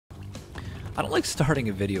I don't like starting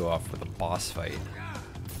a video off with a boss fight.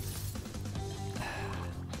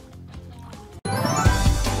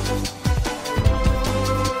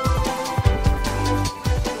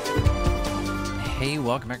 Hey,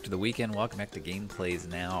 welcome back to the weekend. Welcome back to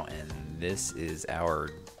GamePlaysNow, and this is our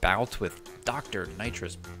bout with Dr.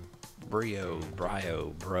 Nitrous Bro.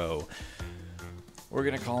 We're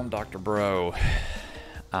gonna call him Dr. Bro.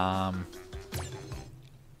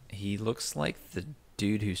 He looks like the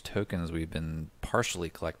dude whose tokens we've been partially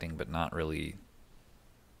collecting but not really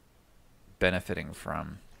benefiting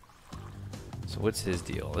from. So what's his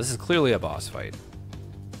deal? This is clearly a boss fight.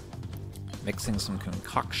 Mixing some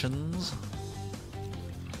concoctions.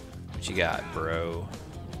 What you got, bro?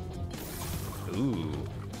 Ooh,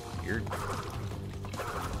 you're in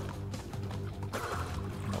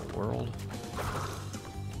the world.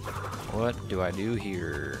 What do I do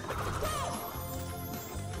here?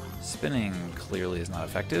 Spinning clearly is not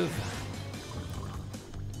effective.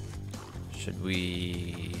 Should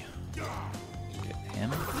we get him?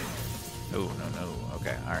 Oh, no.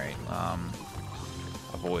 Okay, alright.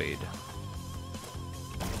 Avoid.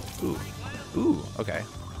 Ooh, okay.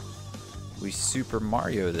 We Super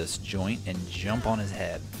Mario this joint and jump on his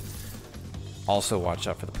head. Also watch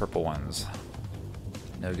out for the purple ones.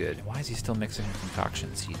 No good. Why is he still mixing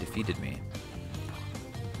concoctions? He defeated me.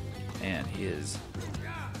 And he is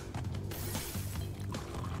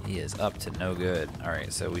up to no good.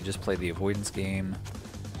 Alright, so we just played the avoidance game.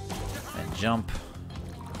 And jump.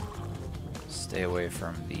 Stay away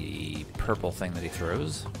from the purple thing that he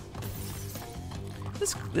throws.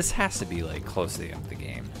 This has to be like close to the end of the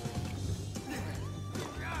game.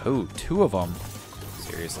 Oh, two of them.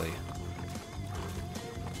 Seriously.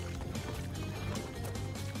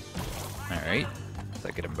 Alright. Does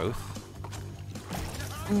that get them both?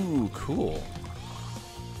 Ooh, cool.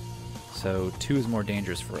 So 2 is more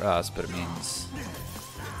dangerous for us, but it means...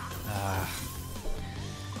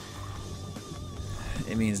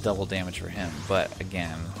 it means double damage for him. But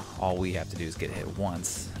again, all we have to do is get hit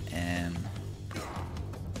once, and...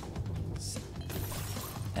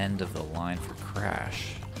 end of the line for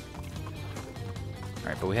Crash.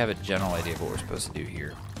 Alright, but we have a general idea of what we're supposed to do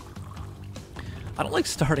here. I don't like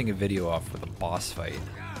starting a video off with a boss fight.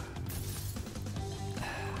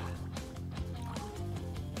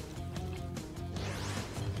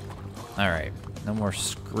 Alright, no more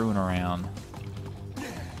screwing around. I'm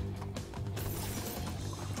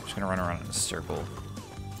just gonna run around in a circle.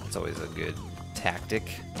 That's always a good tactic.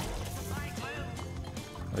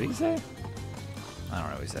 What did he say? I don't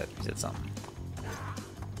know what he said. He said something.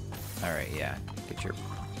 Alright, yeah. Get your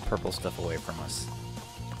purple stuff away from us.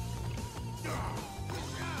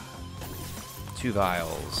 2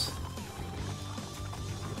 vials.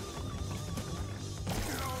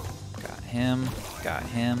 Got him. Got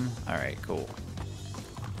him. Alright, cool.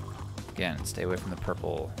 Again, stay away from the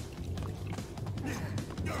purple.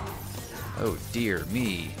 Oh dear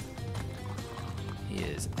me. He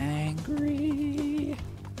is angry.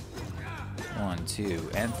 1, 2,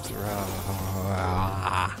 and throw.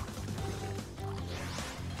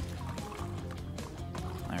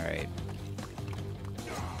 Alright.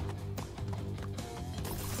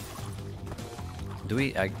 Do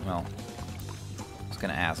we, well, I was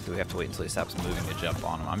going to ask, do we have to wait until he stops moving to jump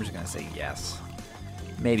on him? I'm just going to say yes.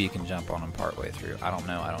 Maybe you can jump on him partway through. I don't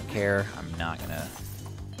know. I don't care. I'm not going to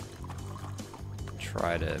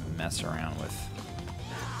try to mess around with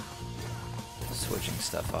switching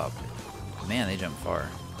stuff up. Man, they jump far.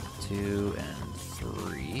 2 and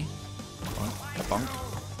 3. Bunk, bunk.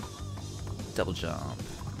 Double jump.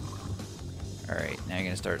 Alright, now you're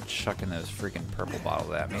going to start chucking those freaking purple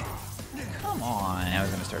bottles at me. Come on. Now we're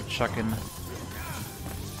going to start chucking.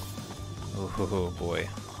 Oh boy.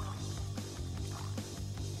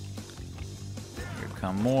 Here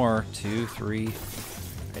come more. 2, 3.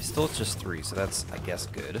 Okay, still it's just 3, so that's, I guess,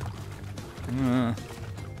 good. Come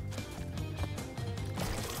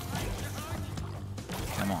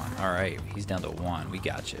on. Alright, he's down to 1. We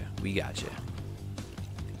got you. We got you.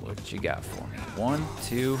 What you got for me? 1,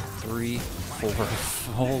 2, 3, 4.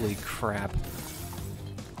 Holy crap.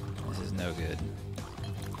 This is no good.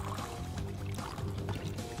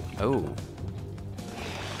 Oh.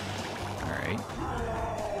 Alright.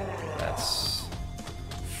 That's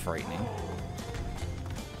frightening.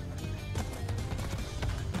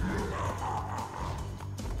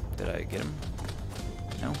 Did I get him?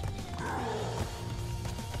 No.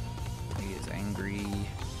 He is angry.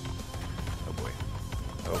 Oh boy.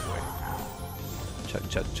 Oh boy. Chug,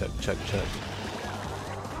 chug, chug, chug, chug.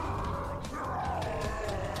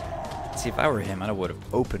 See, if I were him, I would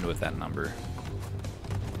have opened with that number.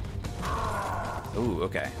 Ooh,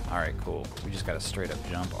 okay. Alright, cool. We just gotta straight up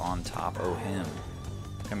jump on top. Oh, him.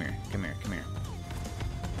 Come here, come here, come here.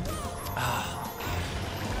 Ah.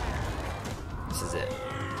 This is it.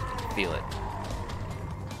 Feel it.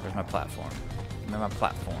 Where's my platform? Give me my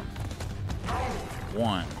platform.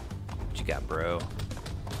 1. What you got, bro?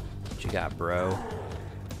 What you got, bro?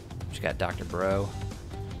 What you got, Dr. Bro?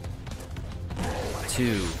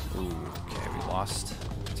 2. Ooh, okay, we lost.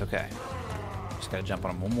 It's okay. Just gotta jump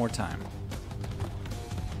on him one more time.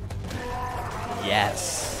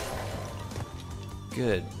 Yes!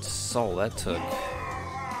 Good soul, that took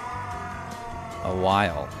a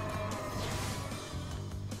while.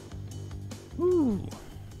 Woo!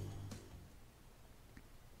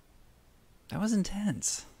 That was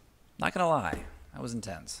intense. Not gonna lie, that was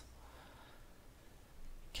intense.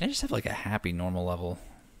 Can I just have like a happy normal level?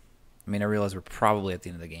 I mean, I realize we're probably at the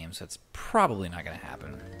end of the game, so it's probably not gonna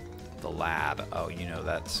happen. The lab. Oh, you know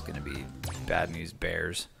that's gonna be bad news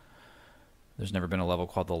bears. There's never been a level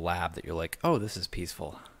called the lab that you're like, oh, this is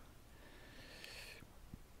peaceful.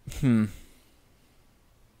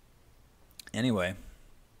 Anyway,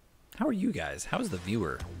 how are you guys? How's the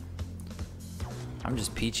viewer? I'm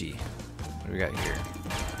just peachy. What do we got here?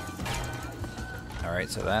 Alright,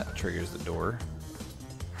 so that triggers the door.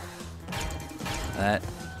 That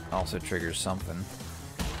also triggers something.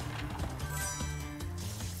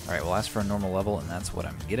 Alright, we'll ask for a normal level, and that's what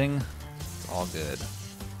I'm getting. It's all good.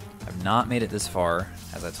 I've not made it this far,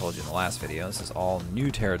 as I told you in the last video. This is all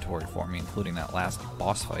new territory for me, including that last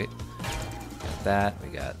boss fight. Got that, we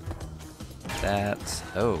got that.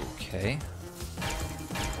 Okay.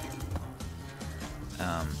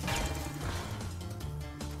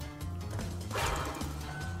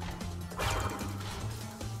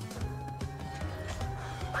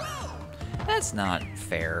 That's not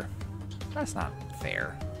fair. That's not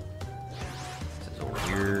fair. This is a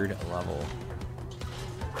weird level.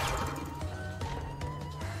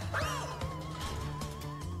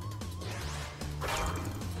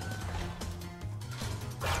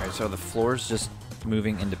 Alright, so the floor's just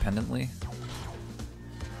moving independently.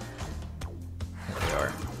 Here they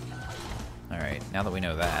are. Alright, now that we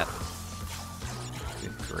know that.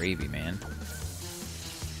 Good gravy, man.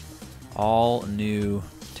 All new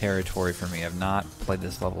territory for me. I've not played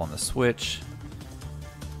this level on the Switch.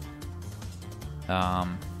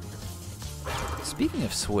 Speaking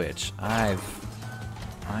of Switch, I'm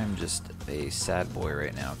just a sad boy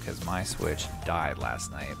right now because my Switch died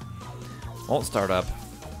last night. Won't start up.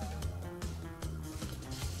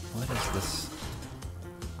 What is this?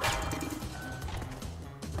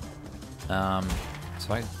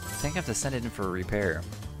 So I think I have to send it in for a repair.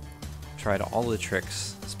 Tried all the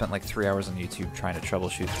tricks. Spent like 3 hours on YouTube trying to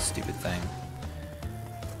troubleshoot this stupid thing.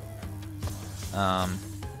 I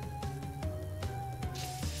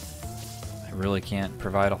really can't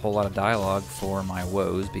provide a whole lot of dialogue for my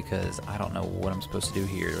woes because I don't know what I'm supposed to do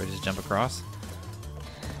here. Do I just jump across?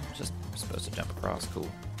 Just supposed to jump across. Cool.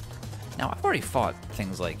 Now, I've already fought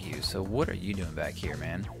things like you, so what are you doing back here,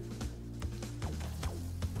 man?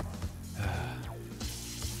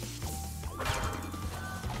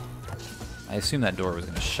 I assumed that door was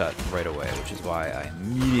going to shut right away, which is why I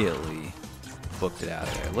immediately booked it out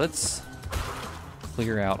of there. Let's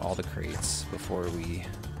clear out all the crates before we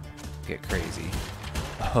get crazy.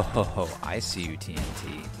 Oh, I see you,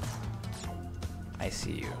 TNT. I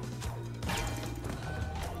see you.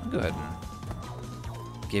 I'll go ahead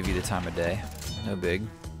and give you the time of day. No big.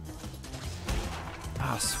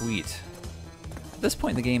 Ah, sweet. At this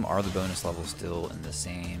point in the game, are the bonus levels still in the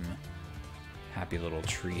same happy little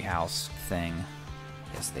treehouse thing?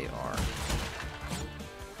 Yes, they are.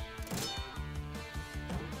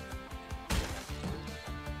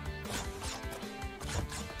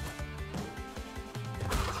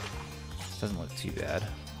 Doesn't look too bad.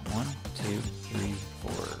 1, 2, 3,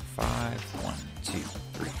 4, 5. 1, 2,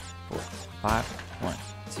 3, 4, 5. 1,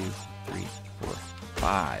 2, 3, 4,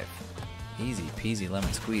 5. Easy peasy lemon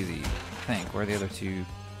squeezy. I think. Where are the other 2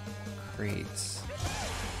 crates?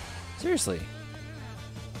 Seriously.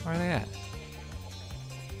 Where are they at?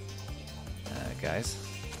 Guys.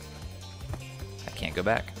 I can't go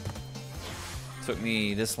back. Took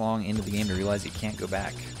me this long into the game to realize you can't go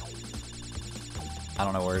back. I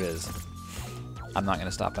don't know where it is. I'm not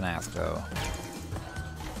gonna stop and ask though.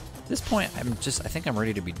 At this point, I think I'm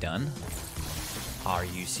ready to be done. Are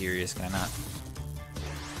you serious? Can I not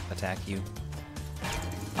attack you?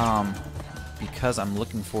 Because I'm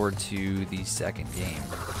looking forward to the second game.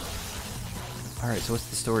 Alright, so what's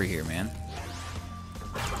the story here, man?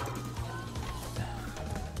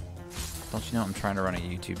 Don't you know I'm trying to run a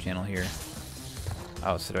YouTube channel here?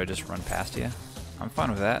 Oh, so do I just run past you? I'm fine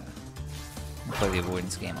with that. Play the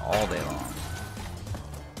avoidance game all day long.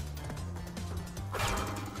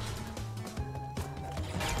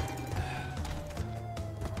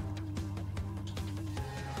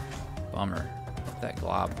 Bummer. That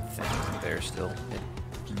glob thing isn't there still.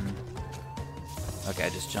 Okay, I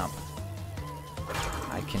just jump.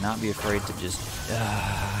 I cannot be afraid to just...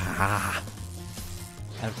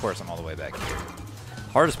 And of course I'm all the way back here.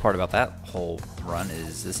 Hardest part about that whole run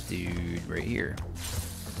is this dude right here.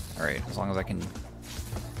 Alright, as long as I can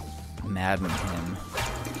madden him,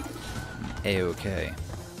 A-okay.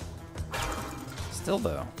 Still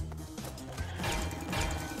though,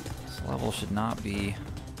 this level should not be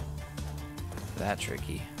that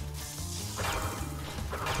tricky.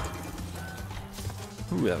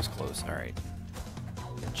 Ooh, that was close. Alright.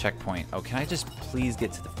 Checkpoint. Oh, can I just please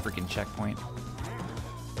get to the freaking checkpoint?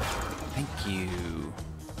 Thank you.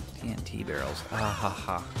 TNT barrels. Ah ha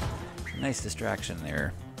ha. Nice distraction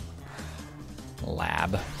there.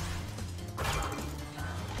 Lab.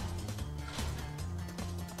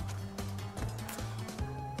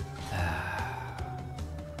 I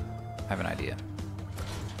have an idea.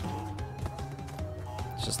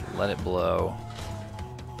 Let's just let it blow.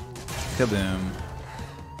 Kaboom.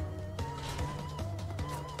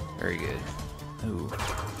 Very good. Ooh.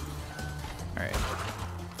 Alright.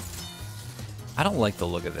 I don't like the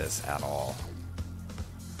look of this at all.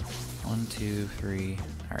 1, 2, 3.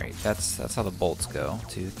 Alright, that's how the bolts go.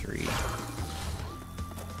 2, 3.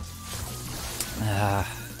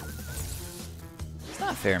 It's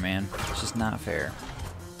not fair, man. It's just not fair.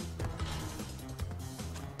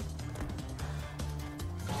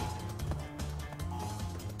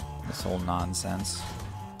 This whole nonsense.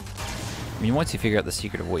 I mean, once you figure out the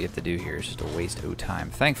secret of what you have to do here, it's just a waste of time.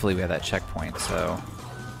 Thankfully, we have that checkpoint, so...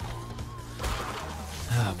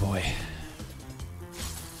 Oh, boy.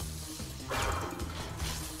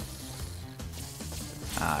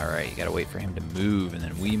 Alright, you gotta wait for him to move, and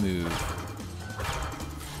then we move.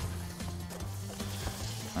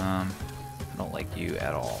 I don't like you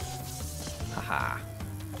at all. Haha.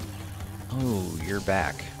 Oh, you're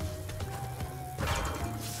back.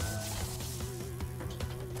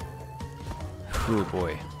 Oh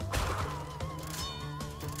boy.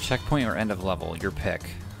 Checkpoint or end of level, your pick.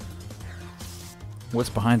 What's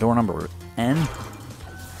behind door number N?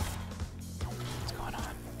 What's going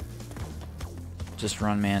on? Just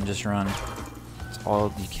run, man, just run. That's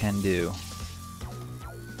all you can do.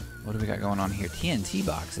 What do we got going on here? TNT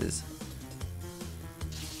boxes.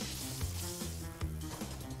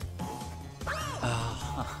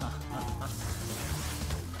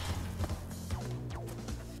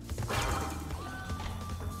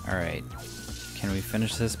 Alright. Can we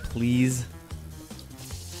finish this, please?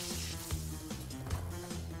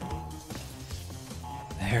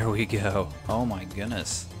 There we go. Oh my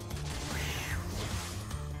goodness.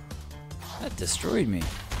 That destroyed me.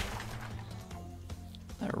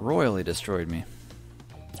 That royally destroyed me.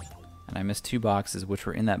 And I missed 2 boxes which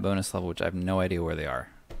were in that bonus level, which I have no idea where they are.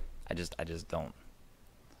 I just don't.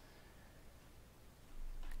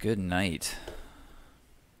 Good night.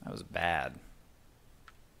 That was bad.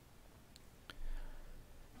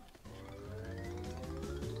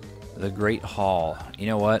 The Great Hall. You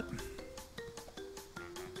know what?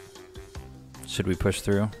 Should we push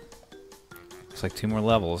through? Looks like 2 more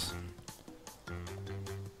levels.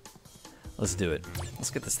 Let's do it. Let's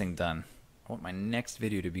get this thing done. I want my next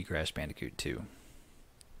video to be Crash Bandicoot 2.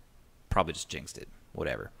 Probably just jinxed it.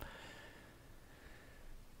 Whatever.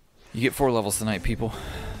 You get 4 levels tonight, people.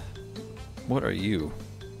 What are you?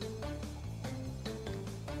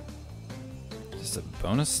 Just a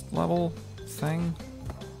bonus level thing?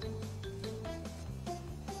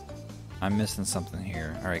 I'm missing something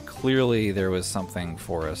here. Alright, clearly there was something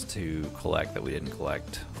for us to collect that we didn't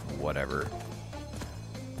collect. Whatever.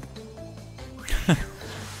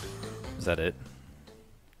 Is that it?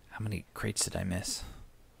 How many crates did I miss?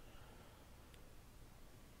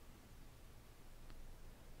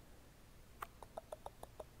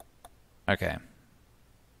 Okay.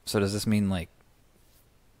 So does this mean, like,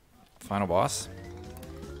 final boss?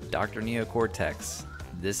 Dr. Neocortex.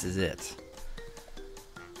 This is it.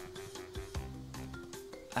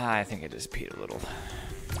 I think I just peed a little.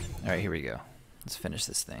 Alright, here we go. Let's finish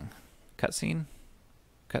this thing. Cutscene?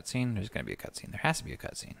 Cutscene? There's gonna be a cutscene. There has to be a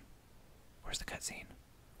cutscene. Where's the cutscene?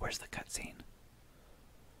 Where's the cutscene?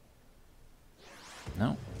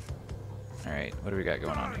 No? Alright, what do we got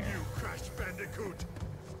going on here?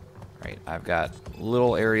 Alright, I've got a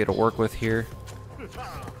little area to work with here.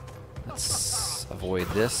 Let's avoid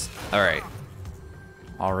this. Alright.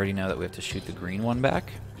 Already know that we have to shoot the green one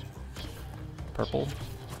back. Purple.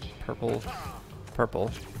 Purple.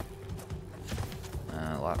 Purple.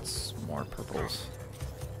 lots more purples.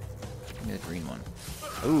 Give me the green one.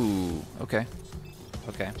 Ooh, okay.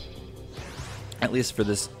 Okay. At least for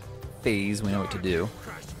this phase, we know what to do.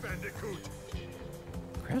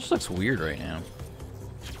 Crash looks weird right now.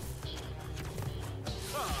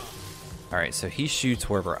 Alright, so he shoots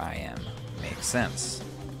wherever I am. Makes sense.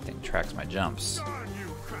 Thing tracks my jumps.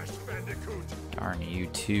 Darn you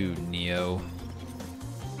too, Neo.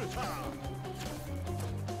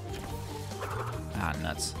 Ah,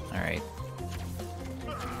 nuts. Alright.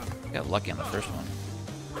 Got lucky on the first one.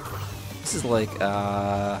 This is like,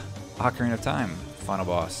 Ocarina of Time, final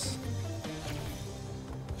boss.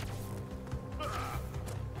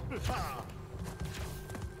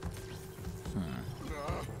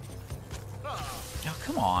 Oh,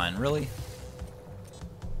 come on, really?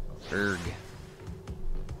 Erg.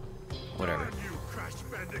 Whatever.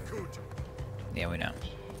 Yeah, we know.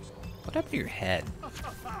 What happened to your head? I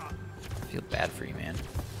feel bad for you, man.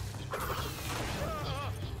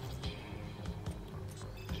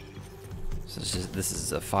 So this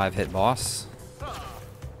is a 5-hit boss.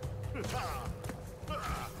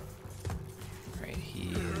 Right,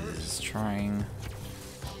 he is trying.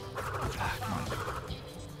 Ah, come on.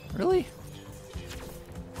 Really?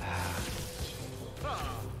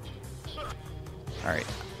 Alright.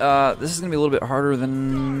 This is gonna be a little bit harder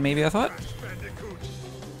than maybe I thought.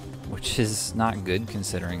 Which is not good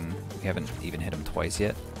considering we haven't even hit him twice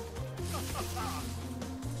yet.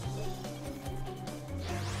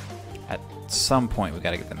 At some point we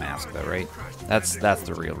gotta get the mask though, right? That's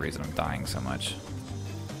the real reason I'm dying so much.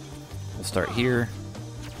 We'll start here.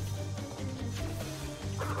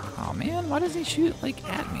 Oh man, why does he shoot like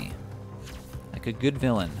at me? Like a good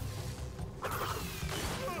villain.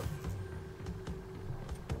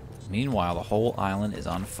 Meanwhile, the whole island is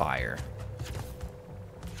on fire.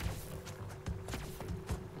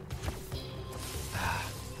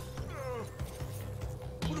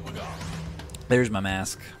 There's my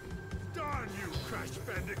mask. Darn you, Crash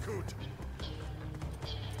Bandicoot!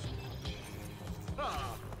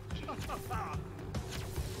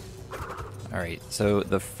 Alright, so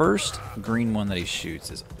the first green one that he shoots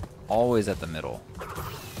is always at the middle.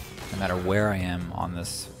 No matter where I am on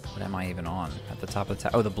this. What am I even on? At the top of the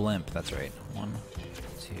tower. Oh, the blimp. That's right. 1,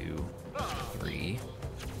 2, 3,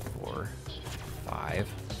 4,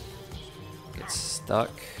 5. Gets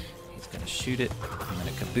stuck. He's gonna shoot it. I'm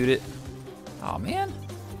gonna kaboot it. Oh man.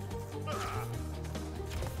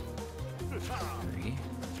 3,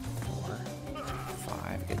 4,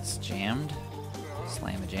 5. Gets jammed.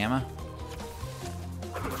 Slam a jamma.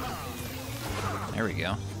 There we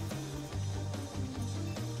go.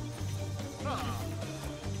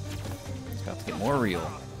 It's about to get more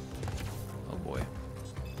real. Oh boy.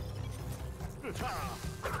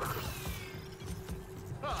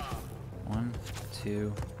 One,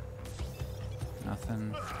 two.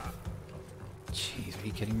 Nothing. Jeez, are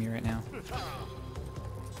you kidding me right now?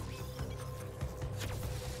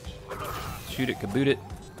 Shoot it, kaboot it.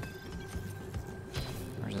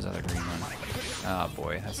 Where's this other green one? Oh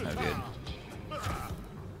boy, that's no good.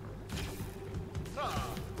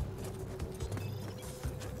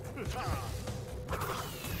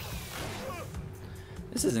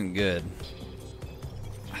 This isn't good.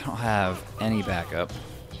 I don't have any backup.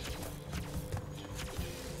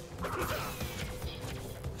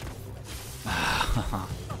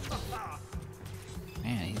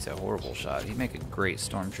 Man, he's a horrible shot. He'd make a great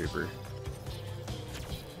stormtrooper.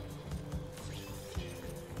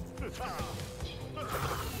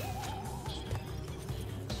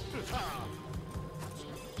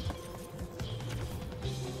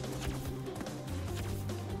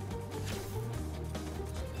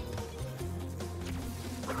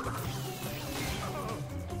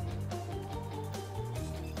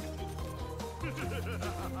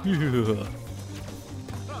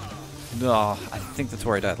 Oh, I think that's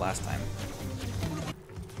where I died last time.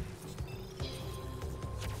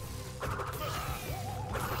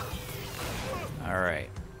 Alright.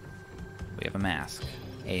 We have a mask.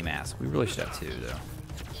 A mask. We really should have two, though.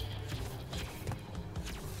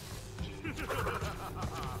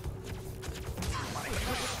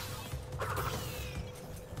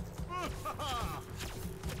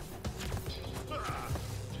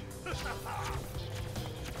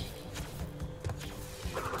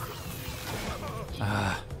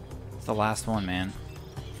 It's the last one, man.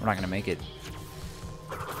 We're not gonna make it.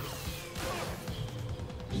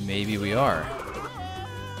 Maybe we are.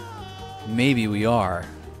 Maybe we are.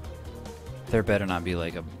 There better not be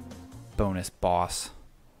like a bonus boss.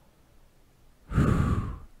 That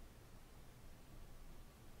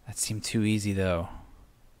seemed too easy though.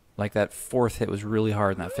 Like that fourth hit was really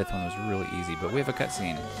hard and that fifth one was really easy. But we have a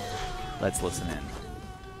cutscene. Let's listen in.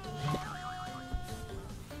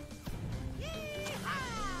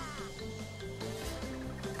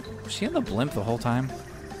 Was she in the blimp the whole time?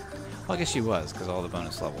 Well, I guess she was, because all the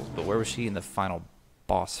bonus levels. But where was she in the final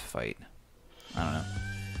boss fight? I don't know.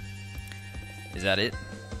 Is that it?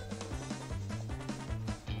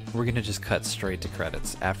 We're gonna just cut straight to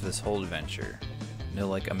credits after this whole adventure. No,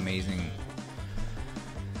 like, amazing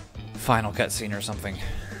final cutscene or something.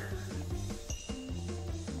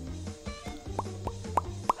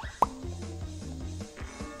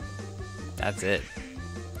 That's it.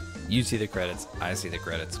 You see the credits, I see the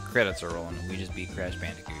credits. Credits are rolling, we just beat Crash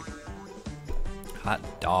Bandicoot. Hot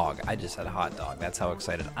dog. I just had a hot dog. That's how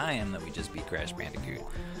excited I am that we just beat Crash Bandicoot.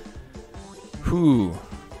 Whew.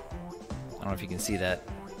 I don't know if you can see that.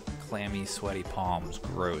 Clammy, sweaty palms.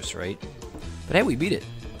 Gross, right? But hey, we beat it.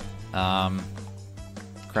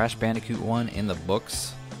 Crash Bandicoot 1 in the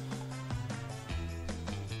books.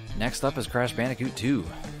 Next up is Crash Bandicoot 2.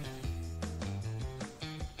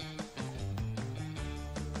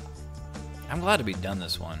 I'm glad to be done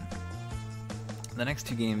this one. The next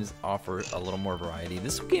two games offer a little more variety.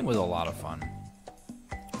 This game was a lot of fun,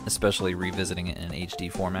 especially revisiting it in an HD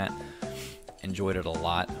format. Enjoyed it a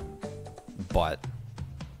lot, but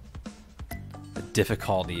the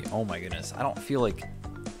difficulty, oh my goodness. I don't feel like,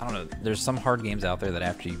 I don't know, there's some hard games out there that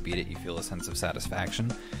after you beat it, you feel a sense of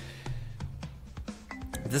satisfaction.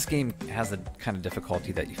 This game has the kind of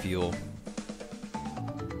difficulty that you feel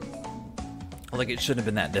like it shouldn't have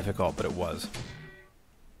been that difficult, but it was.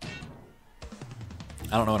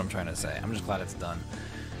 I don't know what I'm trying to say. I'm just glad it's done.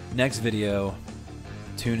 Next video,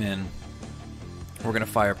 tune in. We're going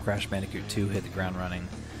to fire up Crash Bandicoot 2, hit the ground running.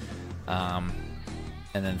 And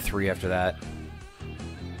then 3 after that.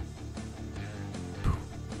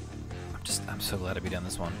 I'm so glad to be done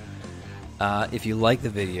this one. If you like the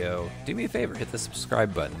video, do me a favor, hit the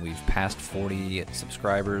subscribe button. We've passed 40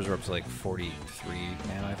 subscribers. We're up to like 43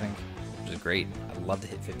 now, I think, which is great. I'd love to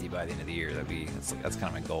hit 50 by the end of the year. That's kind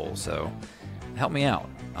of my goal. So help me out.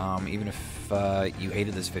 Even if you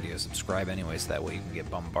hated this video, subscribe anyway, so that way you can get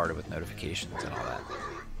bombarded with notifications and all that.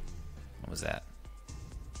 What was that?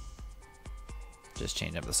 Just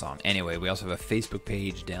change up the song. Anyway, we also have a Facebook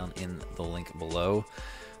page down in the link below.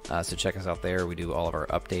 So check us out there. We do all of our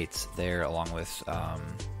updates there, along with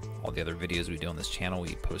all the other videos we do on this channel.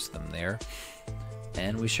 We post them there,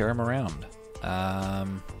 and we share them around.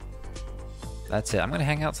 That's it. I'm going to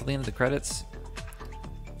hang out till the end of the credits.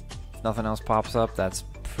 If nothing else pops up, that's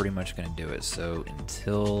pretty much going to do it. So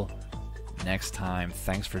until next time,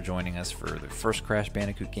 thanks for joining us for the first Crash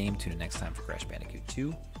Bandicoot game. Tune in next time for Crash Bandicoot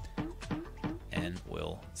 2, and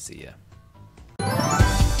we'll see ya.